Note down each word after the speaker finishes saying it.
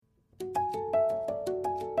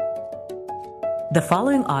The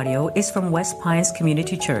following audio is from West Pines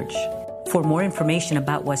Community Church. For more information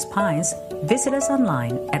about West Pines, visit us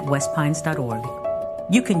online at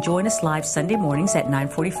westpines.org. You can join us live Sunday mornings at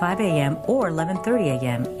 9:45 a.m. or 11:30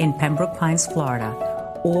 a.m. in Pembroke Pines, Florida,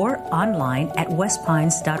 or online at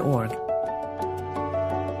westpines.org.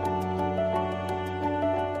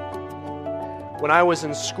 When I was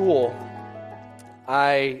in school,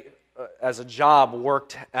 I, as a job,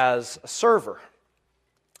 worked as a server.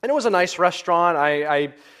 And it was a nice restaurant.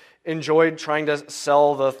 I enjoyed trying to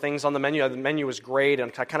sell the things on the menu. The menu was great,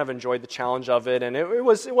 and I kind of enjoyed the challenge of it. And it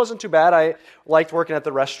wasn't too bad. I liked working at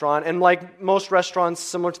the restaurant. And like most restaurants,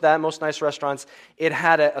 similar to that, most nice restaurants, it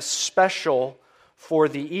had a special for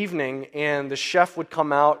the evening. And the chef would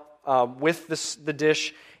come out with the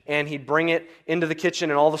dish, and he'd bring it into the kitchen,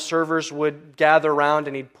 and all the servers would gather around,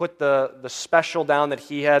 and he'd put the special down that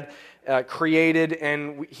he had created,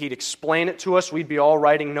 and he'd explain it to us. We'd be all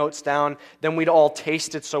writing notes down. Then we'd all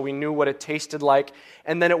taste it so we knew what it tasted like.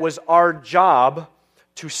 And then it was our job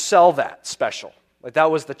to sell that special. Like, that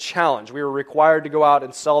was the challenge. We were required to go out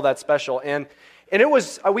and sell that special. And it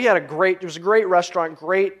was a great restaurant,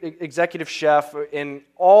 great executive chef, and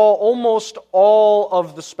almost all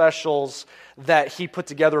of the specials that he put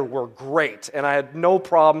together were great. And I had no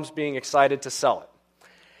problems being excited to sell it.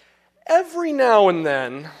 Every now and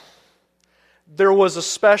then, there was a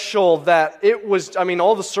special that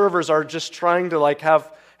all the servers are just trying to have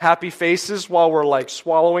happy faces while we're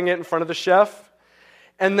swallowing it in front of the chef.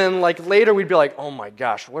 And then later we'd be like, oh my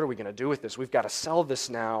gosh, what are we going to do with this? We've got to sell this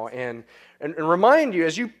now. And remind you,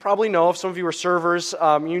 as you probably know, if some of you are servers,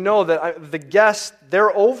 you know that the guests,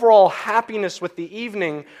 their overall happiness with the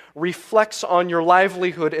evening reflects on your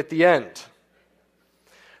livelihood at the end.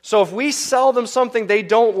 So if we sell them something they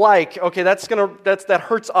don't like, okay, that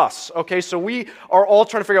hurts us. Okay, so we are all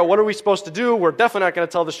trying to figure out, what are we supposed to do? We're definitely not going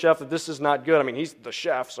to tell the chef that this is not good. I mean, he's the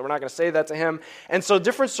chef, so we're not going to say that to him. And so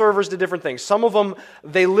different servers did different things. Some of them,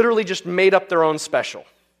 they literally just made up their own special.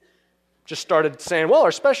 Just started saying, well,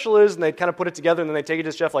 our special is, and they kind of put it together, and then they take it to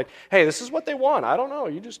the chef like, hey, this is what they want. I don't know.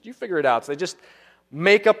 You figure it out. So they just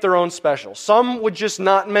make up their own special. Some would just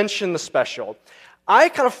not mention the special. I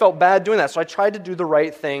kind of felt bad doing that, so I tried to do the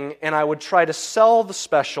right thing, and I would try to sell the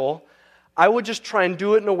special. I would just try and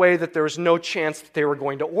do it in a way that there was no chance that they were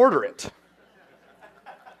going to order it.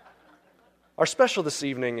 Our special this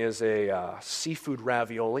evening is a seafood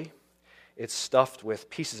ravioli. It's stuffed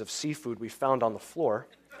with pieces of seafood we found on the floor.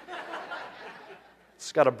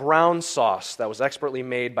 It's got a brown sauce that was expertly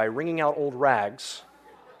made by wringing out old rags.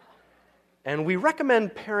 And we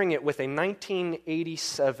recommend pairing it with a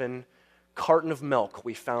 1987 carton of milk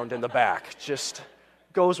we found in the back. Just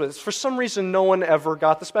goes with it. For some reason, no one ever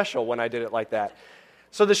got the special when I did it like that.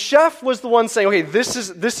 So the chef was the one saying, okay, this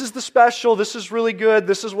is the special, this is really good,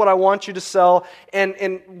 this is what I want you to sell.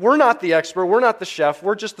 And we're not the expert, we're not the chef,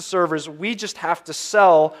 we're just the servers. We just have to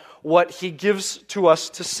sell what he gives to us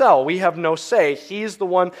to sell. We have no say. He's the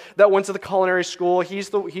one that went to the culinary school, he's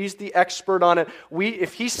the expert on it.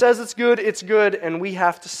 If he says it's good, and we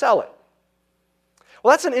have to sell it.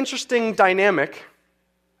 Well, that's an interesting dynamic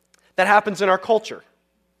that happens in our culture.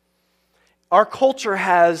 Our culture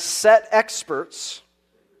has set experts,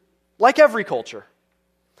 like every culture,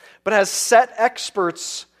 but has set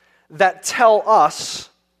experts that tell us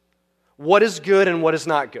what is good and what is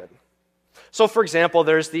not good. So, for example,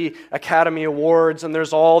 there's the Academy Awards, and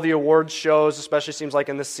there's all the awards shows, especially seems like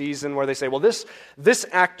in this season, where they say, well, this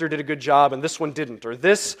actor did a good job, and this one didn't. Or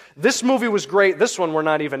this movie was great, this one we're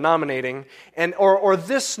not even nominating. Or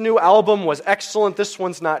this new album was excellent, this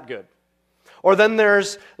one's not good. Or then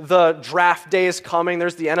there's the draft day is coming,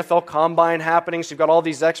 there's the NFL Combine happening, so you've got all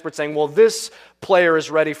these experts saying, well, this player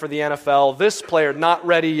is ready for the NFL, this player not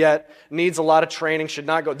ready yet, needs a lot of training, should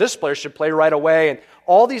not go, this player should play right away, and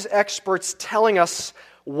all these experts telling us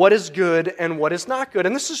what is good and what is not good.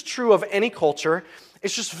 And this is true of any culture.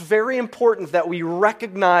 It's just very important that we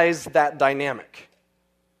recognize that dynamic.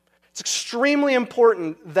 It's extremely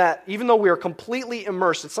important that even though we are completely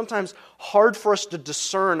immersed, it's sometimes hard for us to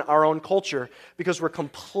discern our own culture because we're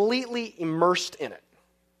completely immersed in it.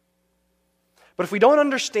 But if we don't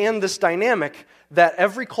understand this dynamic, that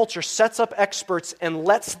every culture sets up experts and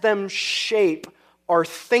lets them shape our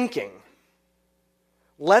thinking,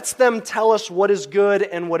 lets them tell us what is good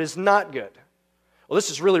and what is not good. Well, this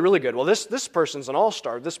is really, really good. Well, this person's an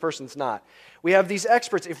all-star, this person's not. We have these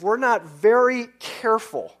experts. If we're not very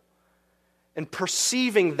careful in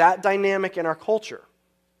perceiving that dynamic in our culture,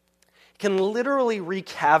 it can literally wreak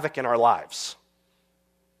havoc in our lives.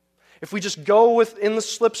 if we just go within the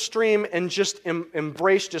slipstream and just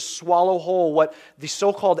embrace, just swallow whole what the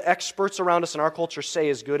so-called experts around us in our culture say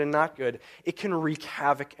is good and not good, it can wreak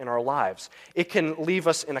havoc in our lives. It can leave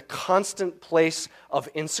us in a constant place of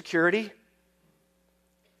insecurity,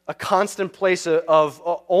 a constant place of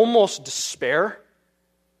almost despair.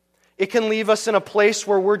 It can leave us in a place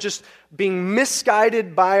where we're just being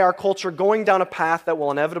misguided by our culture, going down a path that will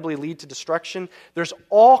inevitably lead to destruction. There's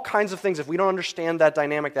all kinds of things, if we don't understand that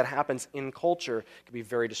dynamic that happens in culture, it can be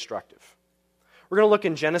very destructive. We're going to look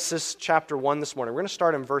in Genesis chapter 1 this morning. We're going to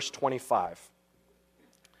start in verse 25.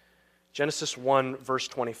 Genesis 1, verse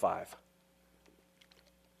 25.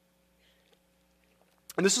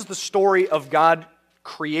 And this is the story of God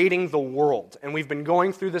creating the world. And we've been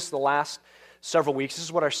going through this the last several weeks. This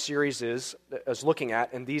is what our series is looking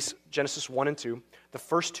at in these Genesis 1 and 2, the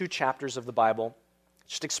first two chapters of the Bible,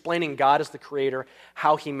 just explaining God as the creator,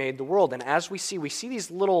 how he made the world. And as we see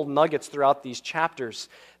these little nuggets throughout these chapters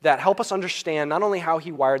that help us understand not only how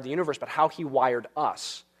he wired the universe, but how he wired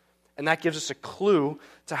us. And that gives us a clue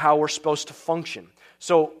to how we're supposed to function.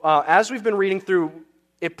 So as we've been reading through,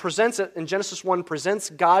 it presents it in Genesis 1,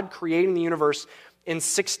 presents God creating the universe in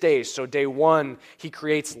 6 days. So day 1, he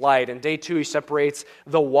creates light. And day 2, he separates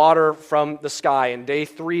the water from the sky. And day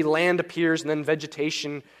 3, land appears, and then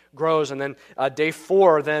vegetation grows. And then day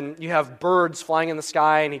 4, then you have birds flying in the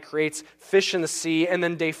sky, and he creates fish in the sea. And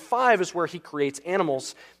then day 5 is where he creates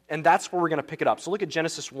animals. And that's where we're going to pick it up. So look at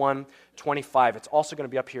Genesis 1:25. It's also going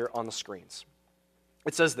to be up here on the screens.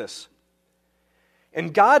 It says this: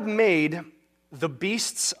 "And God made the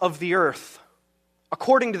beasts of the earth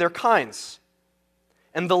according to their kinds,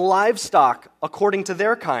 and the livestock according to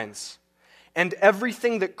their kinds, and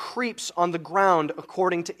everything that creeps on the ground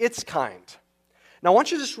according to its kind." Now I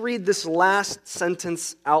want you to just read this last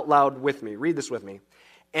sentence out loud with me. Read this with me.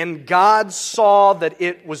 "And God saw that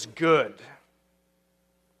it was good."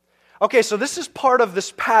 Okay, so this is part of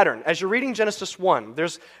this pattern. As you're reading Genesis 1,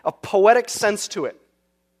 there's a poetic sense to it.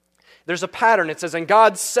 There's a pattern. It says, "And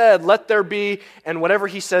God said, let there be," and whatever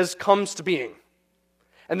he says comes to being.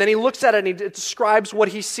 And then he looks at it and it describes what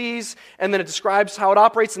he sees, and then it describes how it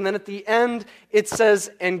operates, and then at the end it says,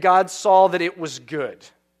 "And God saw that it was good."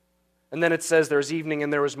 And then it says there was evening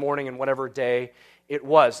and there was morning and whatever day it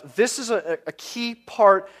was. This is a key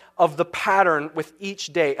part of the pattern with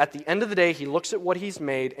each day. At the end of the day, he looks at what he's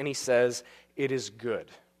made and he says, "It is good."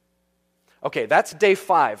 Okay, that's day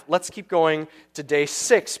 5. Let's keep going to day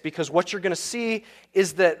 6, because what you're going to see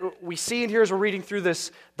is that we see in here as we're reading through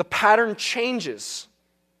this, the pattern changes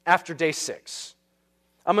after day 6.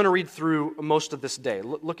 I'm going to read through most of this day.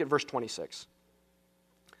 Look at verse 26.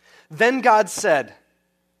 "Then God said,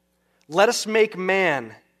 let us make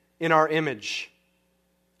man in our image,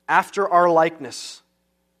 after our likeness,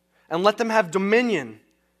 and let them have dominion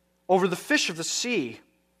over the fish of the sea,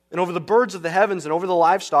 and over the birds of the heavens, and over the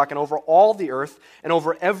livestock, and over all the earth, and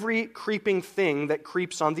over every creeping thing that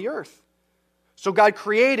creeps on the earth." So God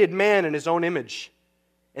created man in his own image.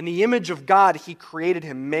 In the image of God, he created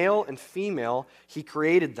him, male and female, he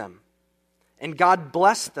created them. And God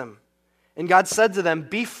blessed them. And God said to them,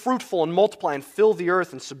 "Be fruitful and multiply and fill the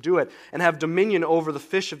earth and subdue it, and have dominion over the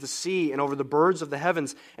fish of the sea and over the birds of the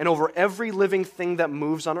heavens and over every living thing that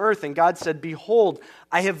moves on earth." And God said, "Behold,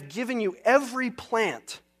 I have given you every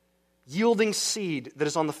plant yielding seed that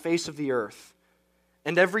is on the face of the earth,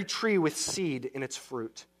 and every tree with seed in its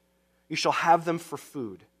fruit. You shall have them for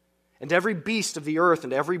food. And every beast of the earth,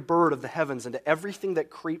 and every bird of the heavens, and everything that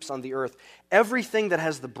creeps on the earth, everything that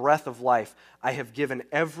has the breath of life, I have given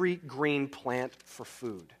every green plant for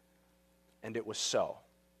food." And it was so. All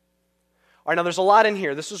right, now there's a lot in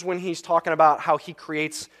here. This is when he's talking about how he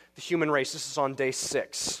creates the human race. This is on day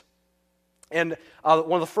 6. And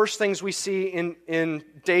one of the first things we see in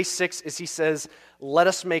day 6 is he says, "Let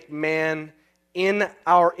us make man in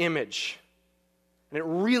our image." And it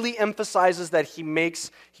really emphasizes that he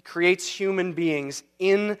creates human beings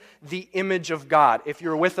in the image of God. If you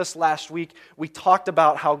were with us last week, we talked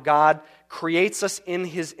about how God creates us in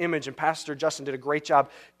his image, and Pastor Justin did a great job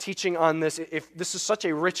teaching on this. If this is such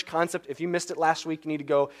a rich concept, if you missed it last week, you need to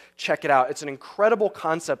go check it out. It's an incredible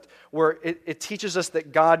concept where it teaches us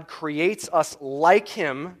that God creates us like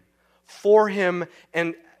him, for him,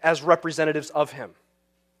 and as representatives of him.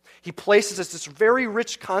 He places us this very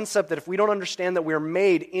rich concept that if we don't understand that we're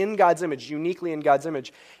made in God's image, uniquely in God's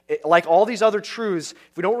image, like all these other truths,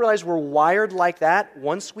 if we don't realize we're wired like that,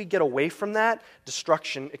 once we get away from that,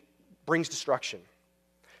 it brings destruction.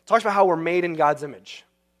 It talks about how we're made in God's image.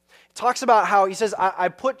 It talks about how he says, I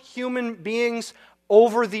put human beings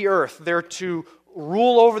over the earth. They're to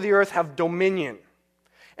rule over the earth, have dominion.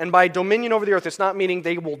 And by dominion over the earth, it's not meaning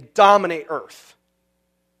they will dominate earth.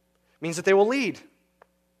 It means that they will lead.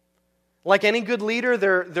 Like any good leader,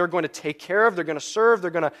 they're going to take care of, they're going to serve,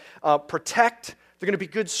 they're going to protect, they're going to be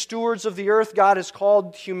good stewards of the earth. God has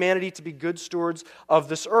called humanity to be good stewards of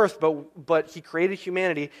this earth, but He created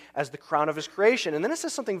humanity as the crown of His creation. And then it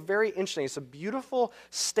says something very interesting. It's a beautiful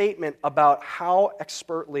statement about how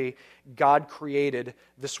expertly God created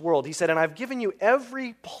this world. He said, "And I've given you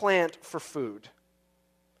every plant for food."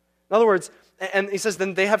 In other words, and He says,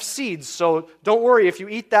 then they have seeds, so don't worry. If you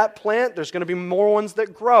eat that plant, there's going to be more ones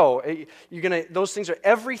that grow. Those things are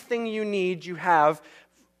everything you need, you have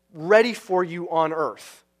ready for you on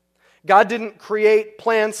earth. God didn't create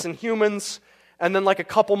plants and humans, and then like a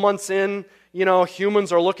couple months in,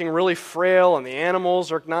 humans are looking really frail, and the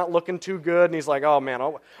animals are not looking too good, and He's like, oh man,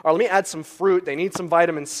 all right, let me add some fruit. They need some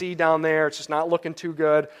vitamin C down there. It's just not looking too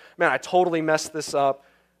good. Man, I totally messed this up.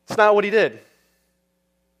 It's not what He did.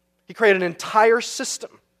 He created an entire system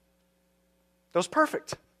that was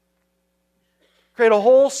perfect. Create a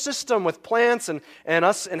whole system with plants and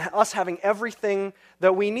us having everything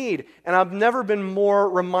that we need. And I've never been more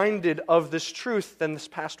reminded of this truth than this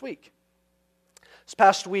past week. This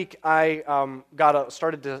past week, I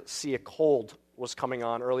started to see a cold was coming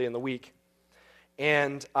on early in the week.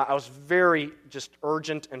 And I was very just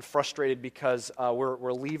urgent and frustrated because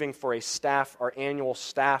we're leaving for our annual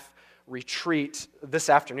staff retreat this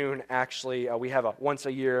afternoon. Actually, we have once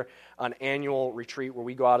a year an annual retreat where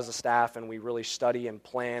we go out as a staff and we really study and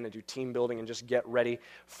plan and do team building and just get ready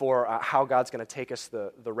for how God's going to take us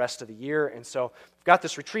the rest of the year. And so we've got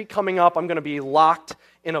this retreat coming up. I'm going to be locked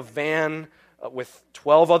in a van with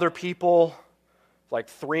 12 other people, like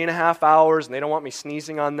 3.5 hours, and they don't want me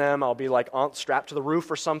sneezing on them. I'll be like strapped to the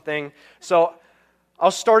roof or something. So I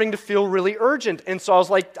was starting to feel really urgent, and so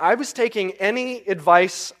I was taking any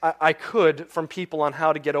advice I could from people on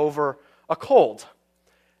how to get over a cold,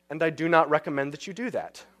 and I do not recommend that you do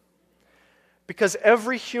that. Because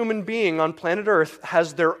every human being on planet Earth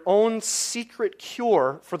has their own secret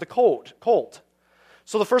cure for the cold.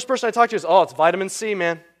 So the first person I talked to is, it's vitamin C,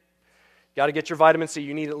 man. You got to get your vitamin C.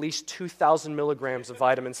 You need at least 2,000 milligrams of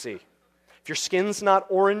vitamin C. If your skin's not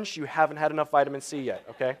orange, you haven't had enough vitamin C yet,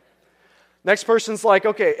 okay? Next person's like,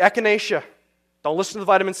 okay, echinacea. Don't listen to the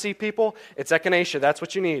vitamin C people. It's echinacea. That's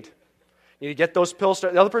what you need. You need to get those pills.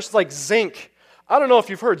 The other person's like zinc. I don't know if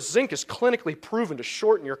you've heard, zinc is clinically proven to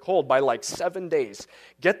shorten your cold by like 7 days.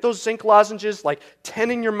 Get those zinc lozenges, like 10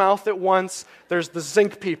 in your mouth at once. There's the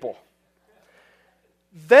zinc people.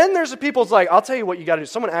 Then there's the people that's like, I'll tell you what you got to do.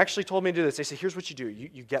 Someone actually told me to do this. They say, here's what you do.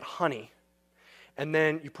 You get honey, and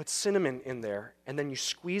then you put cinnamon in there, and then you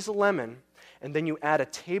squeeze a lemon, and then you add a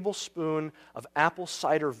tablespoon of apple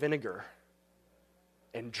cider vinegar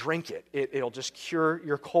and drink it. It'll just cure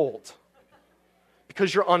your cold.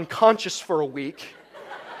 Because you're unconscious for a week,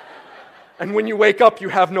 and when you wake up, you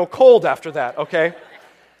have no cold after that, okay?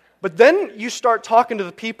 But then you start talking to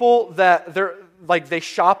the people that they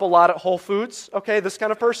shop a lot at Whole Foods, okay, this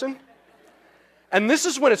kind of person. And this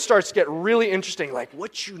is when it starts to get really interesting, like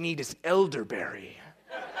what you need is elderberry.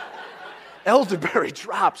 Elderberry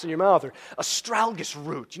drops in your mouth, or astragalus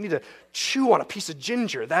root. You need to chew on a piece of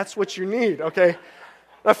ginger. That's what you need, okay?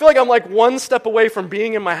 And I feel like I'm like one step away from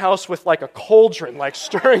being in my house with like a cauldron, like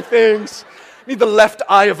stirring things. I need the left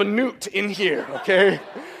eye of a newt in here, okay?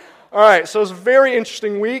 All right, so it's a very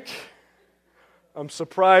interesting week. I'm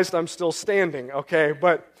surprised I'm still standing, okay?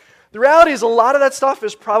 But the reality is a lot of that stuff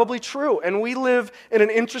is probably true, and we live in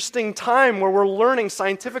an interesting time where we're learning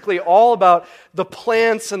scientifically all about the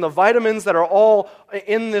plants and the vitamins that are all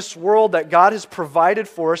in this world that God has provided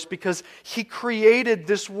for us because He created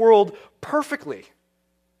this world perfectly.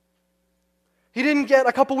 He didn't get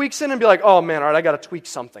a couple weeks in and be like, oh man, all right, I got to tweak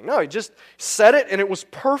something. No, He just said it and it was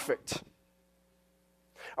perfect.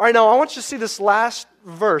 All right, now I want you to see this last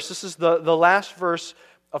verse. This is the last verse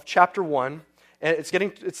of chapter 1. And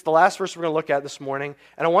it's the last verse we're going to look at this morning.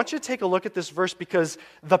 And I want you to take a look at this verse because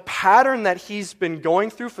the pattern that he's been going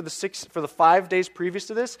through for the 5 days previous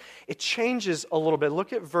to this, it changes a little bit.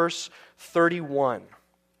 Look at verse 31.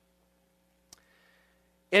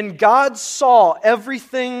 And God saw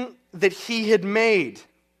everything that He had made.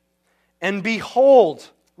 And behold,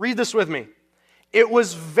 read this with me. It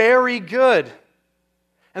was very good.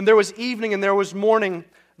 And there was evening and there was morning,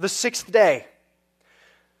 the 6th day.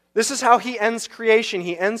 This is how He ends creation.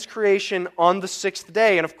 He ends creation on the 6th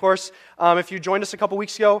day. And of course, if you joined us a couple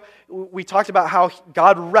weeks ago, we talked about how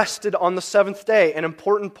God rested on the 7th day, an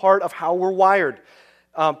important part of how we're wired.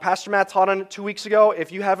 Pastor Matt taught on it 2 weeks ago.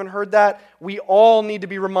 If you haven't heard that, we all need to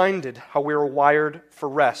be reminded how we are wired for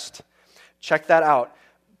rest. Check that out.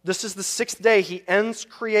 This is the sixth day. He ends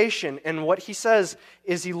creation, and what he says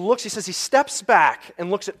is he steps back and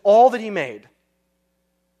looks at all that he made.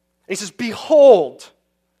 And he says, behold.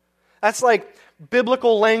 That's like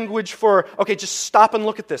biblical language for, okay, just stop and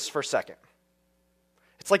look at this for a second.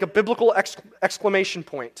 It's like a biblical exclamation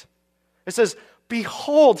point. It says,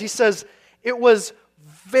 behold. He says, it was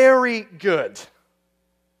very good.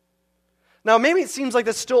 Now, maybe it seems like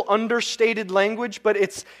that's still understated language, but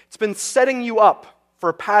it's been setting you up for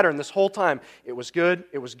a pattern this whole time. It was good,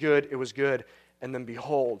 it was good, it was good, and then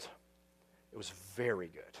behold, it was very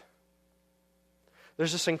good.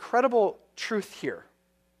 There's this incredible truth here.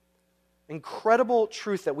 Incredible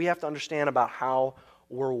truth that we have to understand about how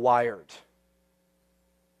we're wired.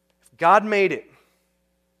 If God made it,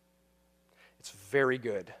 it's very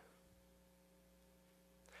good.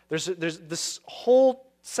 There's this whole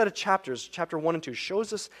set of chapters, chapter 1 and 2,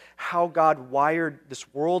 shows us how God wired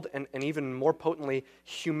this world and even more potently,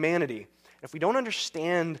 humanity. And if we don't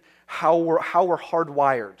understand how we're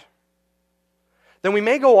hardwired, then we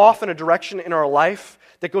may go off in a direction in our life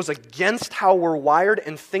that goes against how we're wired,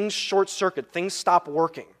 and things short-circuit, things stop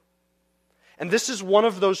working. And this is one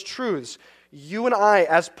of those truths. You and I,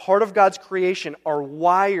 as part of God's creation, are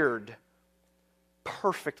wired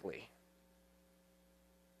perfectly.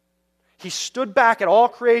 He stood back at all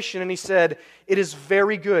creation and he said, it is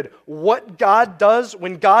very good. What God does,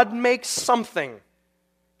 when God makes something,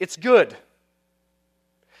 it's good.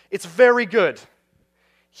 It's very good.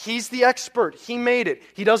 He's the expert. He made it.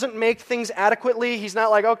 He doesn't make things adequately. He's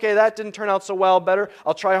not like, okay, that didn't turn out so well, better.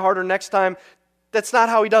 I'll try harder next time. That's not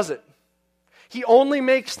how he does it. He only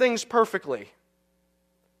makes things perfectly.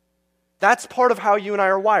 That's part of how you and I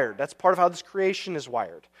are wired. That's part of how this creation is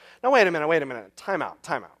wired. Now, wait a minute. Time out.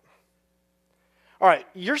 All right,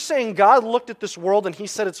 you're saying God looked at this world and he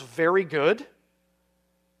said it's very good?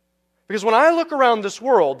 Because when I look around this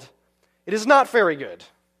world, it is not very good.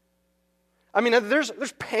 I mean, there's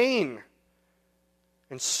pain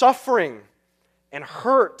and suffering and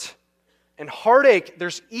hurt and heartache.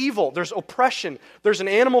 There's evil. There's oppression. There's an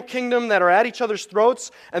animal kingdom that are at each other's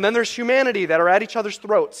throats, and then there's humanity that are at each other's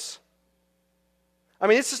throats. I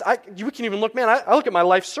mean, it's just, you can even look, man, I look at my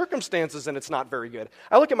life circumstances and it's not very good.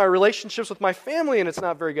 I look at my relationships with my family and it's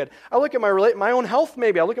not very good. I look at my own health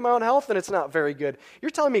maybe. I look at my own health and it's not very good. You're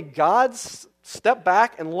telling me God stepped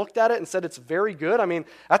back and looked at it and said it's very good? I mean,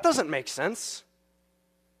 that doesn't make sense.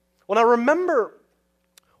 Well, now remember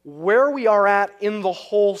where we are at in the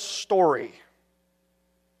whole story.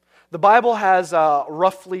 The Bible has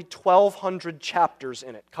roughly 1,200 chapters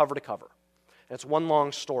in it, cover to cover. It's one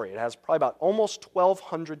long story. It has probably about almost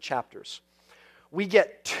 1,200 chapters. We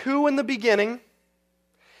get 2 in the beginning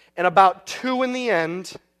and about 2 in the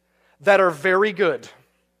end that are very good.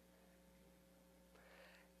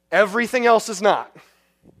 Everything else is not.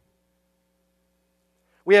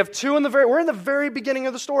 We have 2 we're in the very beginning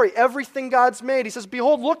of the story. Everything God's made. He says,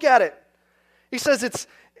 behold, look at it. He says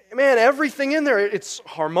everything in there, it's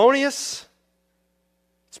harmonious,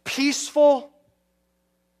 it's peaceful,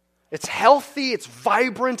 it's healthy, it's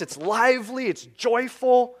vibrant, it's lively, it's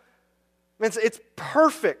joyful. It's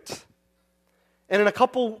perfect. And in a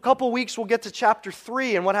couple weeks, we'll get to chapter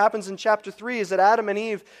 3. And what happens in chapter 3 is that Adam and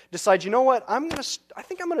Eve decide, you know what, I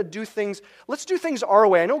think I'm going to do things, let's do things our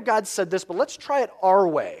way. I know God said this, but let's try it our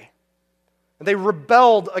way. And they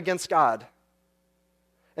rebelled against God.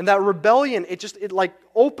 And that rebellion, it like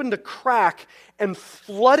opened a crack, and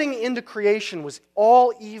flooding into creation was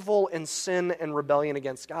all evil and sin and rebellion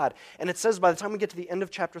against God. And it says, by the time we get to the end of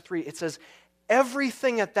chapter 3, it says,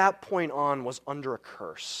 everything at that point on was under a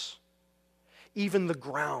curse. Even the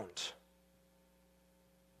ground.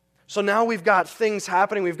 So now we've got things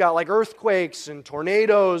happening. We've got like earthquakes and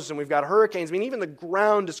tornadoes, and we've got hurricanes. I mean, even the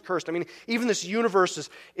ground is cursed. I mean, even this universe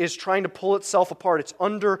is trying to pull itself apart. It's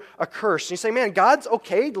under a curse. And you say, man, God's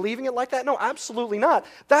okay leaving it like that? No, absolutely not.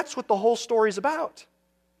 That's what the whole story's about.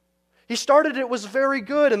 He started it was very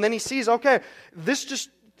good, and then he sees, okay,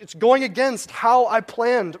 it's going against how I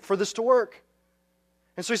planned for this to work.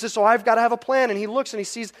 And so he says, so I've got to have a plan. And he looks and he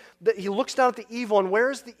sees that he looks down at the evil, and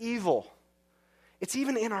where's the evil? It's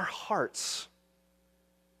even in our hearts.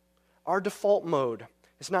 Our default mode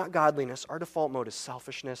is not godliness. Our default mode is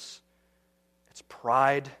selfishness. It's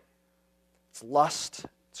pride. It's lust.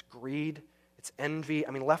 It's greed. It's envy.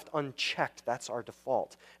 I mean, left unchecked, that's our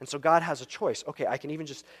default. And so God has a choice. Okay, I can even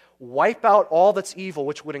just wipe out all that's evil,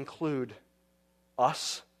 which would include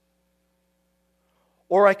us.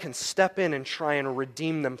 Or I can step in and try and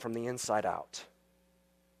redeem them from the inside out.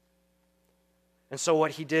 And so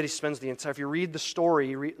what he did, he spends the entire, if you read the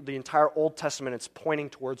story, the entire Old Testament, it's pointing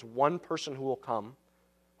towards one person who will come,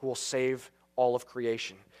 who will save all of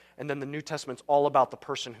creation. And then the New Testament's all about the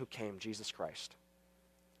person who came, Jesus Christ.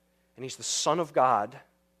 And he's the Son of God.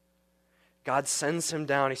 God sends him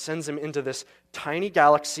down. He sends him into this tiny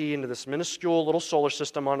galaxy, into this minuscule little solar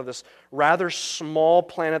system, onto this rather small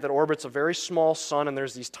planet that orbits a very small sun, and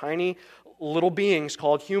there's these tiny little beings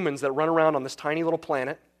called humans that run around on this tiny little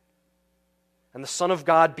planet. And the Son of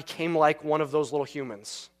God became like one of those little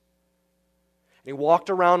humans. And he walked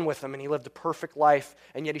around with them, and he lived a perfect life,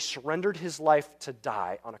 and yet he surrendered his life to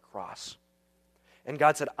die on a cross. And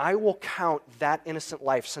God said, I will count that innocent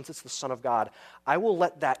life, since it's the Son of God, I will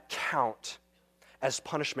let that count as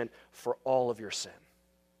punishment for all of your sin.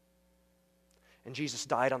 And Jesus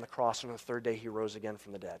died on the cross, and on the third day he rose again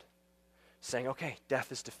from the dead, saying, okay,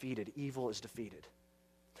 death is defeated, evil is defeated.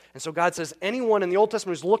 And so God says, anyone in the Old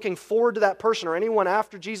Testament who's looking forward to that person, or anyone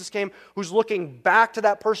after Jesus came who's looking back to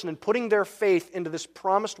that person and putting their faith into this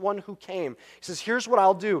promised one who came, he says, here's what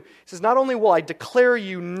I'll do. He says, not only will I declare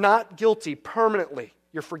you not guilty permanently,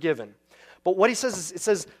 you're forgiven, but what he says is, it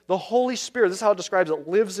says, the Holy Spirit, this is how it describes it,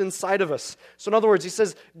 lives inside of us. So in other words, he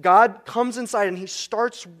says, God comes inside and he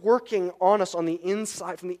starts working on us on the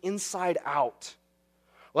inside, from the inside out.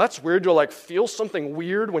 Well, that's weird. Do I feel something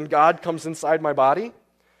weird when God comes inside my body?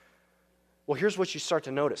 Well, here's what you start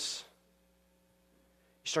to notice.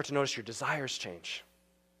 You start to notice your desires change.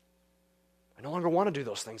 I no longer want to do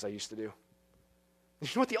those things I used to do. You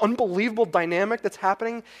know what the unbelievable dynamic that's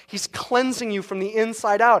happening? He's cleansing you from the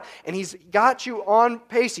inside out, and he's got you on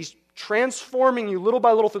pace. He's transforming you little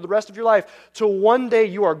by little through the rest of your life till one day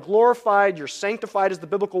you are glorified, you're sanctified is the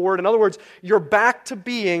biblical word. In other words, you're back to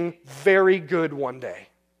being very good one day.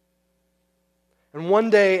 And one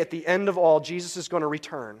day, at the end of all, Jesus is going to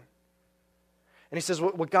return. And he says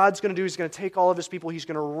what God's going to do is he's going to take all of his people, he's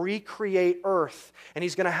going to recreate earth, and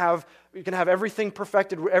he's going to have everything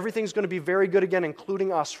perfected. Everything's going to be very good again,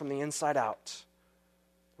 including us from the inside out.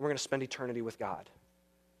 And we're going to spend eternity with God.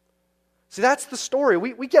 See, that's the story.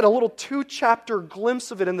 We get a little 2-chapter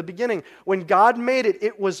glimpse of it in the beginning. When God made it,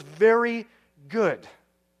 it was very good.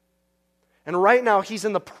 And right now, he's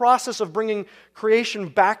in the process of bringing creation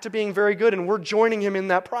back to being very good, and we're joining him in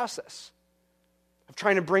that process of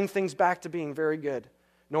trying to bring things back to being very good,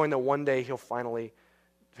 knowing that one day he'll finally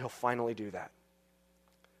do that.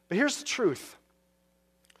 But here's the truth.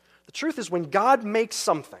 The truth is, when God makes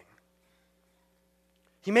something,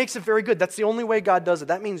 he makes it very good. That's the only way God does it.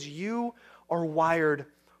 That means you are wired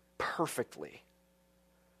perfectly.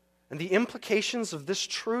 And the implications of this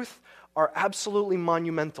truth are absolutely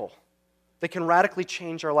monumental. They can radically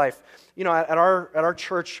change our life. You know, at our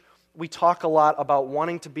church, we talk a lot about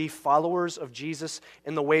wanting to be followers of Jesus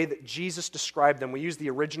in the way that Jesus described them. We use the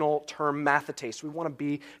original term mathetes. We want to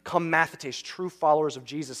become mathetes, true followers of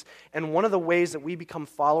Jesus. And one of the ways that we become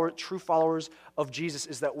true followers of Jesus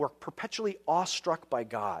is that we're perpetually awestruck by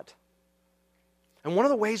God. And one of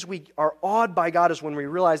the ways we are awed by God is when we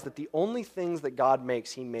realize that the only things that God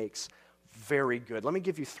makes, he makes very good. Let me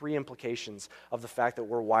give you 3 implications of the fact that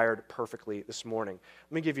we're wired perfectly this morning.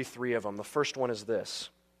 Let me give you 3 of them. The first one is this.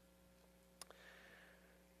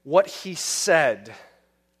 What he said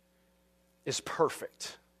is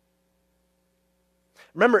perfect.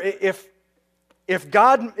 Remember, if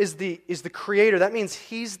God is the creator, that means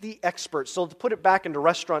he's the expert. So to put it back into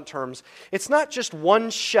restaurant terms, it's not just one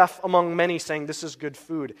chef among many saying this is good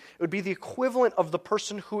food. It would be the equivalent of the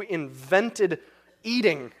person who invented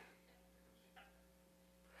eating,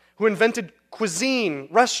 who invented cuisine,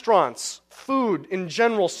 restaurants, food in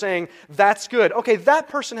general, saying that's good. Okay, that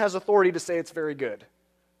person has authority to say it's very good.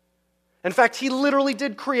 In fact, he literally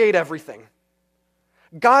did create everything.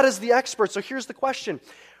 God is the expert. So here's the question.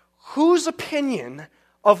 Whose opinion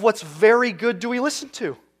of what's very good do we listen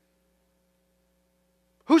to?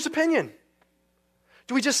 Whose opinion?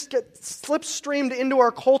 Do we just get slipstreamed into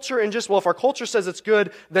our culture and just, well, if our culture says it's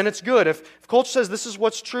good, then it's good. If culture says this is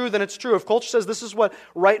what's true, then it's true. If culture says this is what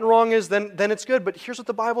right and wrong is, then it's good. But here's what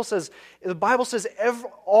the Bible says. The Bible says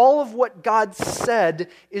all of what God said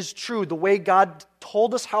is true. The way God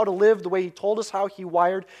told us how to live, the way he told us how he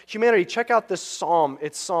wired humanity. Check out this psalm.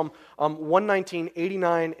 It's Psalm 119,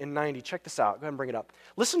 89, and 90. Check this out. Go ahead and bring it up.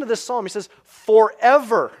 Listen to this psalm. He says,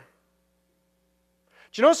 forever.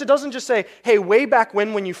 Do you notice it doesn't just say, hey, way back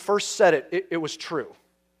when you first said it was true.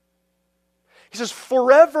 He says,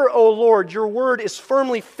 forever, O Lord, your word is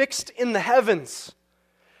firmly fixed in the heavens.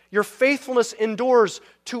 Your faithfulness endures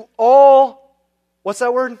to all, what's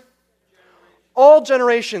that word? All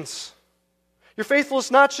generations. Your faithfulness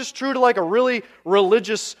is not just true to like a really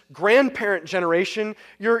religious grandparent generation.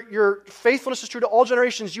 Your faithfulness is true to all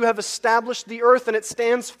generations. You have established the earth and it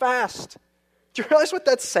stands fast. Do you realize what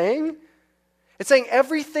that's saying? It's saying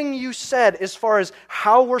everything you said as far as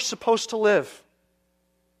how we're supposed to live,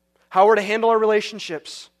 how we're to handle our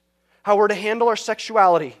relationships, how we're to handle our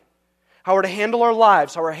sexuality, how we're to handle our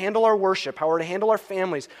lives, how we're to handle our worship, how we're to handle our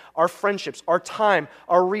families, our friendships, our time,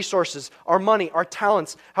 our resources, our money, our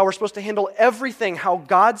talents, how we're supposed to handle everything, how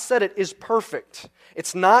God said it is perfect.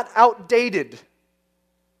 It's not outdated.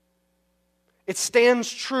 It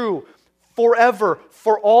stands true forever,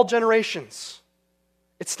 for all generations.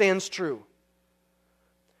 It stands true.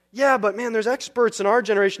 Yeah, but man, there's experts in our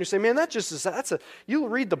generation who say, man, you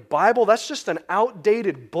read the Bible, that's just an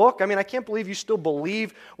outdated book. I mean, I can't believe you still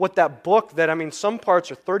believe what that book some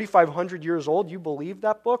parts are 3,500 years old. You believe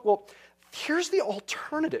that book? Well, here's the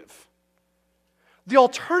alternative. The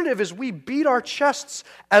alternative is we beat our chests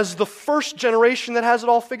as the first generation that has it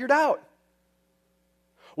all figured out.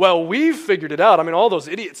 Well, we've figured it out. I mean, all those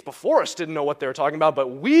idiots before us didn't know what they were talking about, but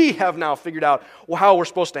we have now figured out how we're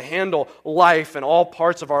supposed to handle life and all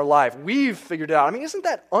parts of our life. We've figured it out. I mean, isn't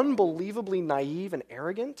that unbelievably naive and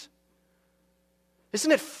arrogant? Isn't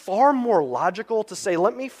it far more logical to say,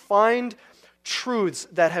 let me find truths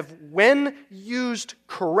that have, when used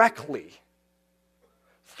correctly,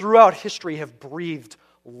 throughout history have breathed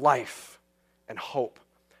life and hope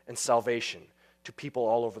and salvation to people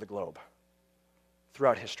all over the globe?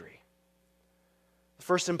 Throughout history. The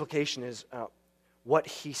first implication is what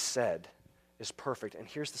he said is perfect. And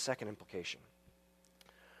here's the second implication.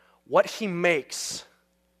 What he makes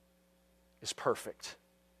is perfect.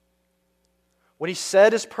 What he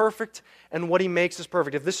said is perfect, and what he makes is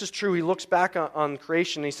perfect. If this is true, he looks back on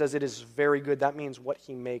creation and he says it is very good. That means what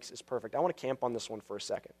he makes is perfect. I want to camp on this one for a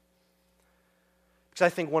second. Because I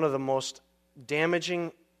think one of the most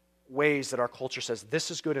damaging ways that our culture says this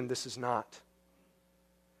is good and this is not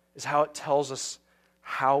is how it tells us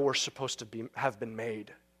how we're supposed to have been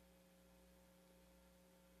made.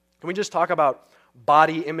 Can we just talk about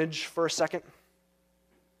body image for a second?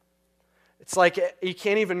 It's like you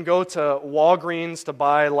can't even go to Walgreens to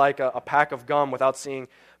buy like a pack of gum without seeing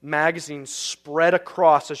magazines spread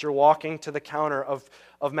across as you're walking to the counter of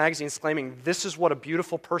magazines claiming this is what a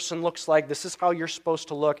beautiful person looks like, this is how you're supposed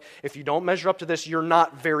to look. If you don't measure up to this, you're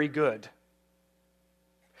not very good.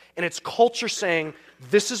 And it's culture saying,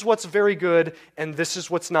 this is what's very good, and this is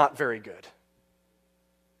what's not very good.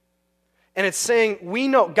 And it's saying, we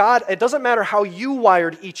know, God, it doesn't matter how you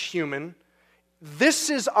wired each human, this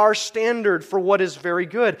is our standard for what is very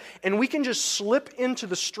good. And we can just slip into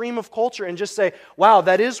the stream of culture and just say, wow,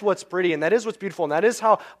 that is what's pretty, and that is what's beautiful, and that is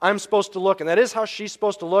how I'm supposed to look, and that is how she's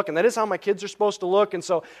supposed to look, and that is how my kids are supposed to look. And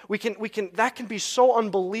so that can be so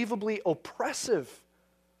unbelievably oppressive.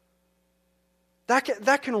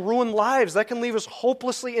 That can ruin lives. That can leave us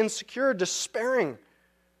hopelessly insecure, despairing.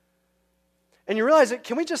 And you realize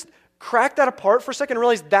can we just crack that apart for a second and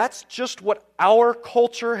realize that's just what our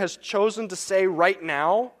culture has chosen to say right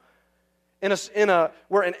now?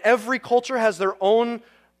 Where every culture has their own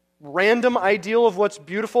random ideal of what's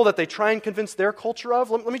beautiful that they try and convince their culture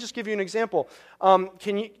of. Let me just give you an example.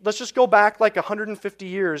 Let's just go back like 150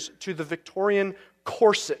 years to the Victorian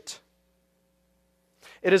corset.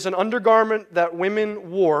 It is an undergarment that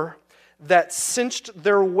women wore that cinched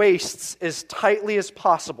their waists as tightly as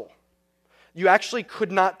possible. You actually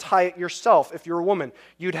could not tie it yourself if you're a woman.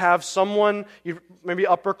 You'd have someone, maybe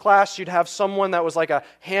upper class, you'd have someone that was like a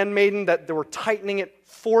handmaiden that they were tightening it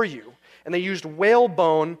for you. And they used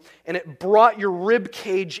whalebone, and it brought your rib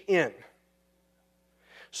cage in.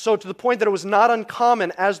 So to the point that it was not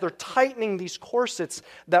uncommon as they're tightening these corsets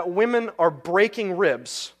that women are breaking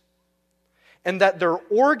ribs and that their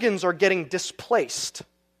organs are getting displaced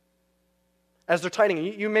as they're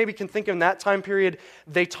tightening. You maybe can think in that time period,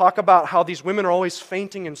 they talk about how these women are always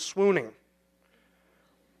fainting and swooning.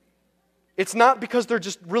 It's not because they're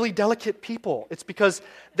just really delicate people. It's because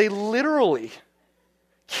they literally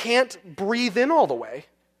can't breathe in all the way.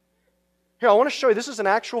 Here, I want to show you. This is an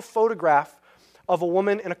actual photograph of a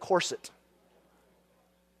woman in a corset.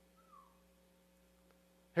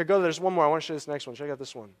 Here, go. There's one more. I want to show you this next one. Check out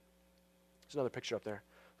this one. There's another picture up there.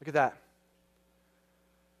 Look at that.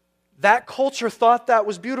 That culture thought that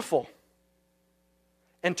was beautiful.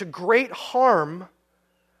 And to great harm,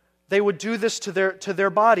 they would do this to their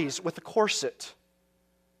bodies with a corset.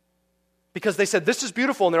 Because they said, this is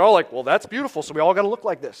beautiful. And they're all like, well, that's beautiful, so we all got to look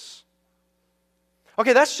like this.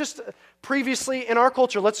 Okay, that's just previously in our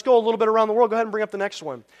culture. Let's go a little bit around the world. Go ahead and bring up the next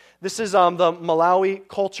one. This is the Malawi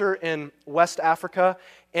culture in West Africa.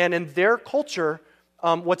 And in their culture,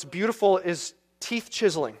 what's beautiful is teeth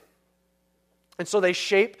chiseling. And so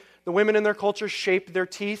the women in their culture shape their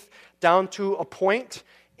teeth down to a point,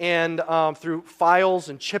 and through files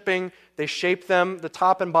and chipping they shape them, the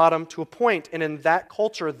top and bottom, to a point. And in that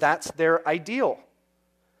culture, that's their ideal.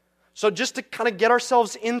 So just to kind of get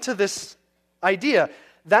ourselves into this idea,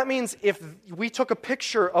 that means if we took a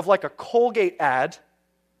picture of like a Colgate ad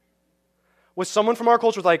with someone from our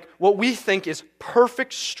culture with like what we think is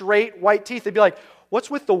perfect, straight, white teeth, they'd be like,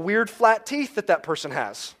 what's with the weird flat teeth that person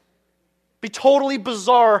has? Be totally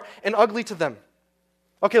bizarre and ugly to them.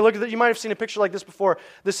 Okay, look at that. You might have seen a picture like this before.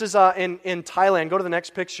 This is in Thailand. Go to the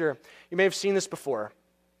next picture. You may have seen this before.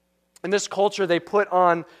 In this culture, they put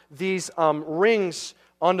on these rings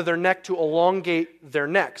onto their neck to elongate their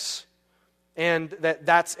necks. And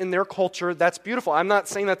that's in their culture. That's beautiful. I'm not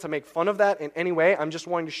saying that to make fun of that in any way. I'm just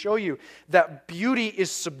wanting to show you that beauty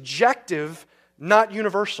is subjective, not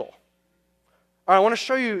universal. All right, I want to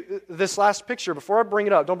show you this last picture. Before I bring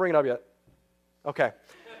it up, don't bring it up yet. Okay.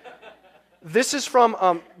 This is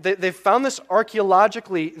from, they found this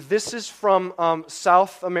archaeologically. This is from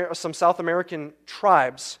some South American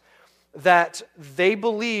tribes that they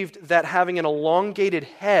believed that having an elongated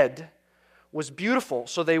head was beautiful.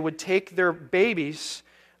 So they would take their babies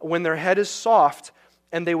when their head is soft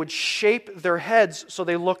and they would shape their heads so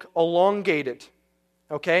they look elongated.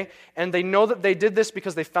 Okay? And they know that they did this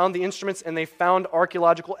because they found the instruments and they found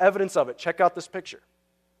archaeological evidence of it. Check out this picture.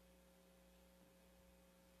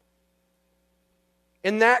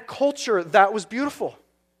 In that culture, that was beautiful.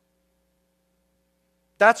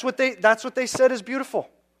 That's what they said is beautiful.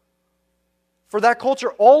 For that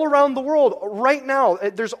culture, all around the world, right now,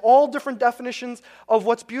 there's all different definitions of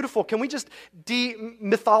what's beautiful. Can we just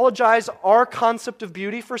demythologize our concept of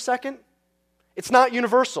beauty for a second? It's not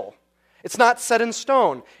universal. It's not set in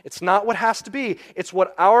stone. It's not what has to be. It's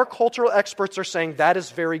what our cultural experts are saying, that is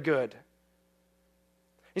very good.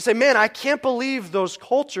 You say, man, I can't believe those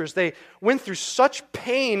cultures, they went through such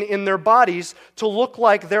pain in their bodies to look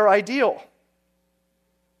like their ideal.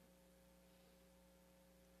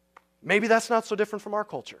 Maybe that's not so different from our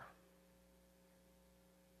culture.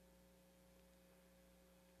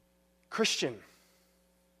 Christian,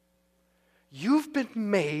 you've been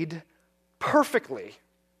made perfectly.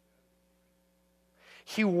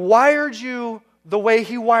 He wired you the way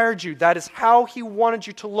He wired you. That is how He wanted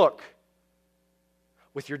you to look.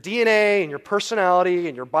 With your DNA and your personality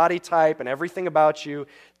and your body type and everything about you,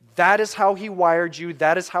 that is how He wired you.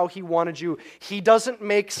 That is how He wanted you. He doesn't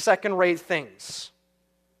make second-rate things.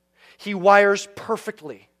 He wires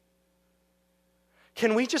perfectly.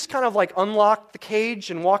 Can we just kind of like unlock the cage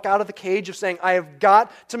and walk out of the cage of saying, I have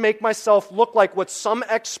got to make myself look like what some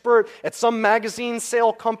expert at some magazine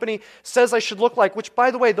sale company says I should look like, which, by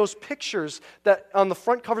the way, those pictures that on the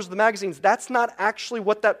front covers of the magazines, that's not actually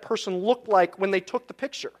what that person looked like when they took the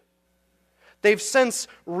picture. They've since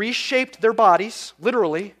reshaped their bodies,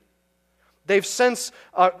 literally. They've since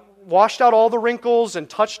washed out all the wrinkles and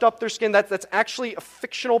touched up their skin. That's actually a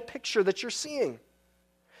fictional picture that you're seeing.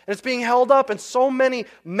 And it's being held up, and so many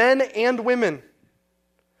men and women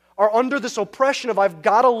are under this oppression of I've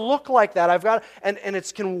got to look like that. And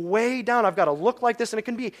it can weigh down. I've got to look like this, and it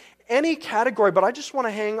can be any category, but I just want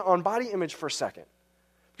to hang on body image for a second.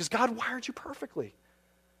 Because God wired you perfectly.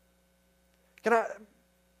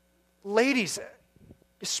 Ladies,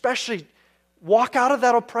 especially, walk out of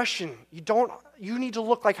that oppression. You need to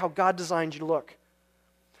look like how God designed you to look.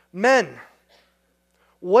 Men,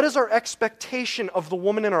 what is our expectation of the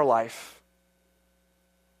woman in our life?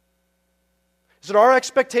 Is it our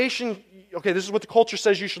expectation, okay, this is what the culture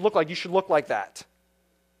says you should look like that?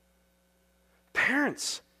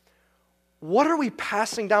 Parents, what are we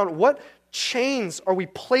passing down? What chains are we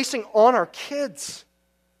placing on our kids?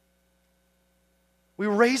 We're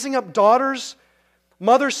raising up daughters,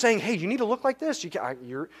 mothers saying, hey, you need to look like this. You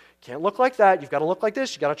can't look like that. You've got to look like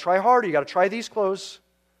this. You've got to try harder. You've got to try these clothes.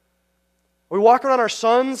 We walk around our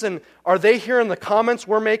sons, and are they hearing the comments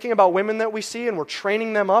we're making about women that we see, and we're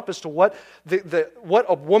training them up as to what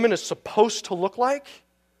a woman is supposed to look like?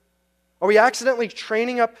 Are we accidentally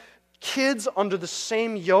training up kids under the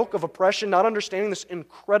same yoke of oppression, not understanding this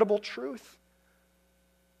incredible truth?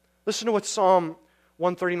 Listen to what Psalm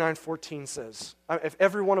 139:14 says. If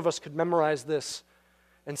every one of us could memorize this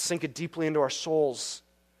and sink it deeply into our souls,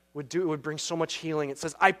 it would bring so much healing. It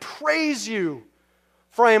says, I praise you,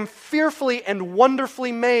 for I am fearfully and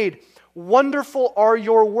wonderfully made. Wonderful are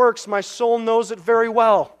your works. My soul knows it very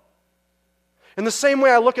well. In the same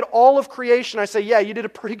way I look at all of creation, I say, yeah, you did a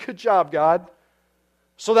pretty good job, God.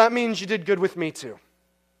 So that means you did good with me too.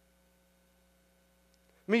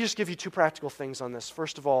 Let me just give you two practical things on this.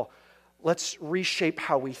 First of all, let's reshape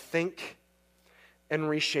how we think and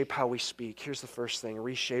reshape how we speak. Here's the first thing,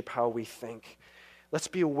 reshape how we think. Let's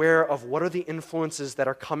be aware of what are the influences that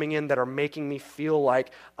are coming in that are making me feel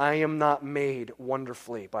like I am not made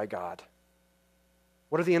wonderfully by God.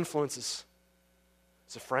 What are the influences?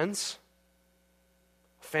 Is it friends?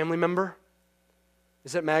 A family member?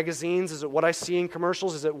 Is it magazines? Is it what I see in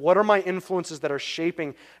commercials? Is it what are my influences that are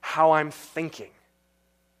shaping how I'm thinking?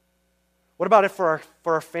 What about it for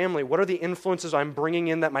our family? What are the influences I'm bringing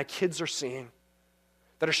in that my kids are seeing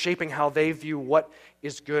that are shaping how they view what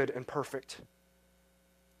is good and perfect?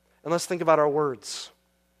 And let's think about our words.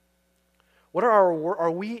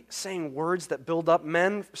 Are we saying words that build up?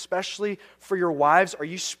 Men, especially for your wives, are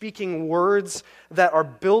you speaking words that are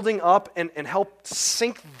building up and help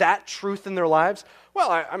sink that truth in their lives? Well,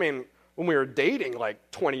 I mean, when we were dating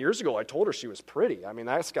like 20 years ago, I told her she was pretty. I mean,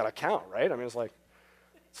 that's got to count, right? I mean, it's like,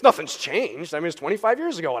 nothing's changed. I mean, it's 25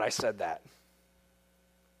 years ago when I said that.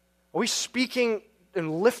 Are we speaking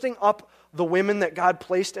and lifting up the women that God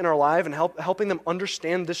placed in our life and helping them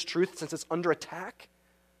understand this truth since it's under attack?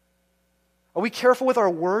 Are we careful with our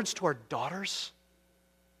words to our daughters?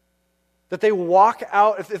 That they walk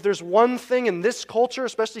out, if there's one thing in this culture,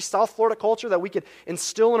 especially South Florida culture, that we could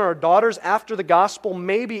instill in our daughters after the gospel,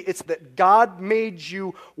 maybe it's that God made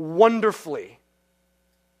you wonderfully.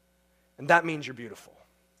 And that means you're beautiful.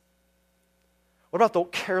 What about the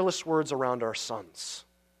careless words around our sons?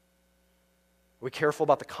 Are we careful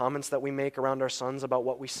about the comments that we make around our sons about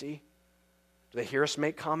what we see? Do they hear us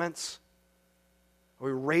make comments? Are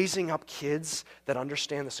we raising up kids that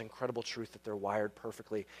understand this incredible truth that they're wired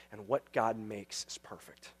perfectly and what God makes is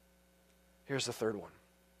perfect? Here's the third one.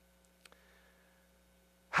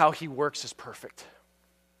 How He works is perfect.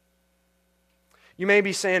 You may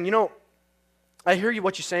be saying, I hear you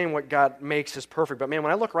what you're saying, what God makes is perfect, but man,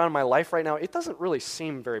 when I look around my life right now, it doesn't really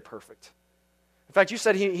seem very perfect. In fact, you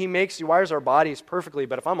said He wires our bodies perfectly,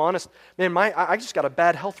 but if I'm honest, man, I just got a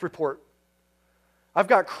bad health report. I've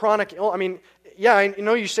got chronic illness. I mean, yeah, I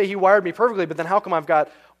know you say He wired me perfectly, but then how come I've got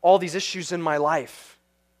all these issues in my life?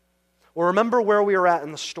 Well, remember where we are at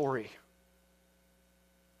in the story.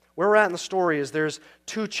 Where we're at in the story is there's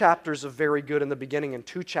 2 chapters of very good in the beginning and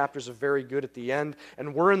 2 chapters of very good at the end,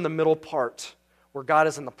 and we're in the middle part where God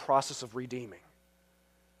is in the process of redeeming.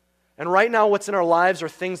 And right now, what's in our lives are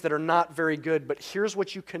things that are not very good, but here's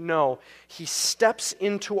what you can know. He steps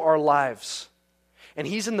into our lives, and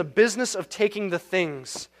He's in the business of taking the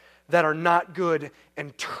things that are not good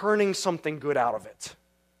and turning something good out of it.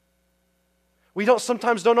 We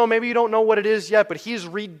sometimes don't know, maybe you don't know what it is yet, but He's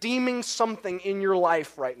redeeming something in your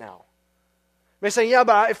life right now. You may say, yeah,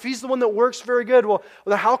 but if He's the one that works very good, well,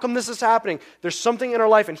 then how come this is happening? There's something in our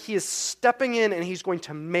life, and He is stepping in, and He's going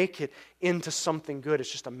to make it into something good. It's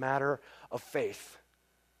just a matter of faith.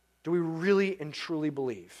 Do we really and truly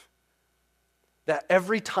believe that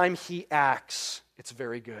every time He acts, it's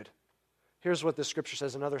very good? Here's what the Scripture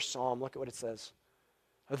says, another psalm. Look at what it says.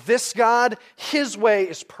 This God, His way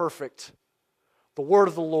is perfect. The word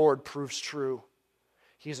of the Lord proves true.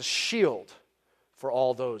 He is a shield for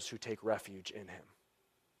all those who take refuge in Him.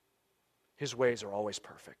 His ways are always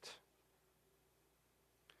perfect.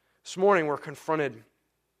 This morning we're confronted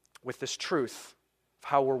with this truth of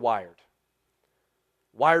how we're wired.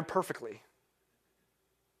 Wired perfectly.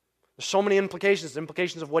 There's so many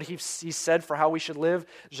implications of what he said for how we should live.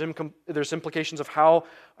 There's implications of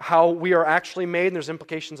how we are actually made, and there's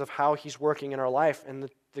implications of how He's working in our life. And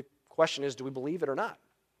the question is, do we believe it or not?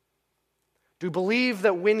 Do we believe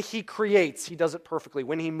that when He creates, He does it perfectly?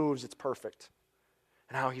 When He moves, it's perfect.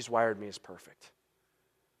 And how He's wired me is perfect.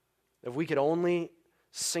 If we could only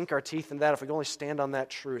sink our teeth in that, if we could only stand on that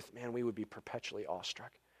truth, man, we would be perpetually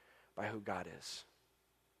awestruck by who God is.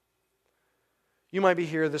 You might be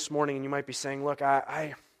here this morning and you might be saying, look,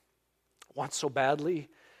 I want so badly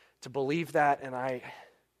to believe that, and I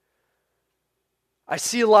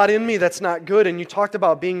see a lot in me that's not good, and you talked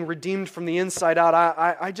about being redeemed from the inside out.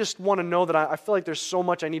 I just want to know that I feel like there's so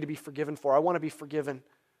much I need to be forgiven for. I want to be forgiven.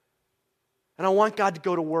 And I want God to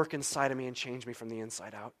go to work inside of me and change me from the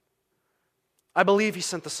inside out. I believe He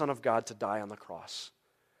sent the Son of God to die on the cross,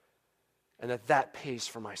 and that pays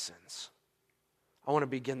for my sins. I want to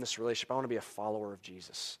begin this relationship. I want to be a follower of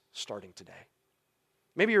Jesus starting today.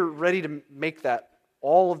 Maybe you're ready to make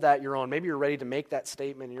all of that your own. Maybe you're ready to make that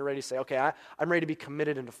statement and you're ready to say, okay, I'm ready to be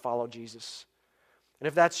committed and to follow Jesus. And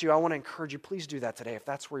if that's you, I want to encourage you, please do that today. If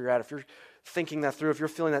that's where you're at, if you're thinking that through, if you're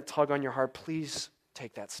feeling that tug on your heart, please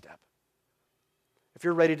take that step. If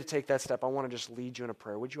you're ready to take that step, I want to just lead you in a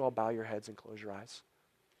prayer. Would you all bow your heads and close your eyes?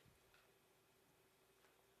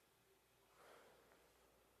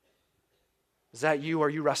 Is that you? Are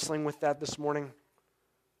you wrestling with that this morning?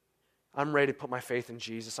 I'm ready to put my faith in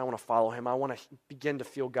Jesus. I want to follow Him. I want to begin to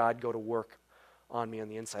feel God go to work on me on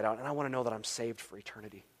the inside out, and I want to know that I'm saved for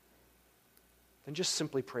eternity, then just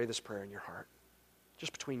simply pray this prayer in your heart.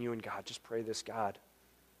 Just between you and God, just pray this: God,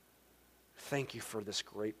 thank you for this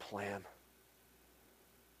great plan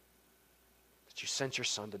that you sent your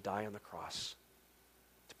Son to die on the cross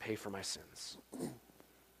to pay for my sins.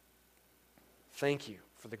 Thank you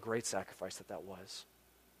for the great sacrifice that was.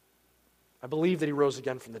 I believe that he rose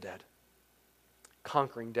again from the dead,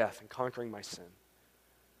 conquering death and conquering my sin.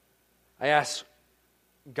 I ask,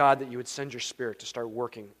 God, that you would send your Spirit to start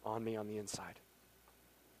working on me on the inside.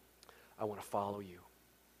 I want to follow you.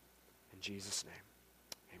 In Jesus' name,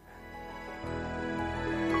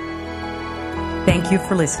 amen. Thank you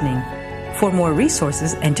for listening. For more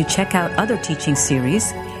resources and to check out other teaching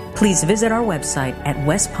series, please visit our website at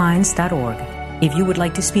westpines.org. If you would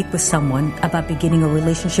like to speak with someone about beginning a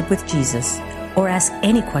relationship with Jesus or ask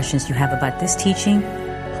any questions you have about this teaching,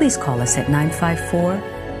 please call us at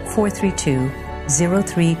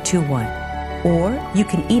 954-432-0321. Or you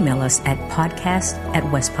can email us at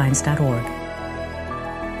podcast@westpines.org.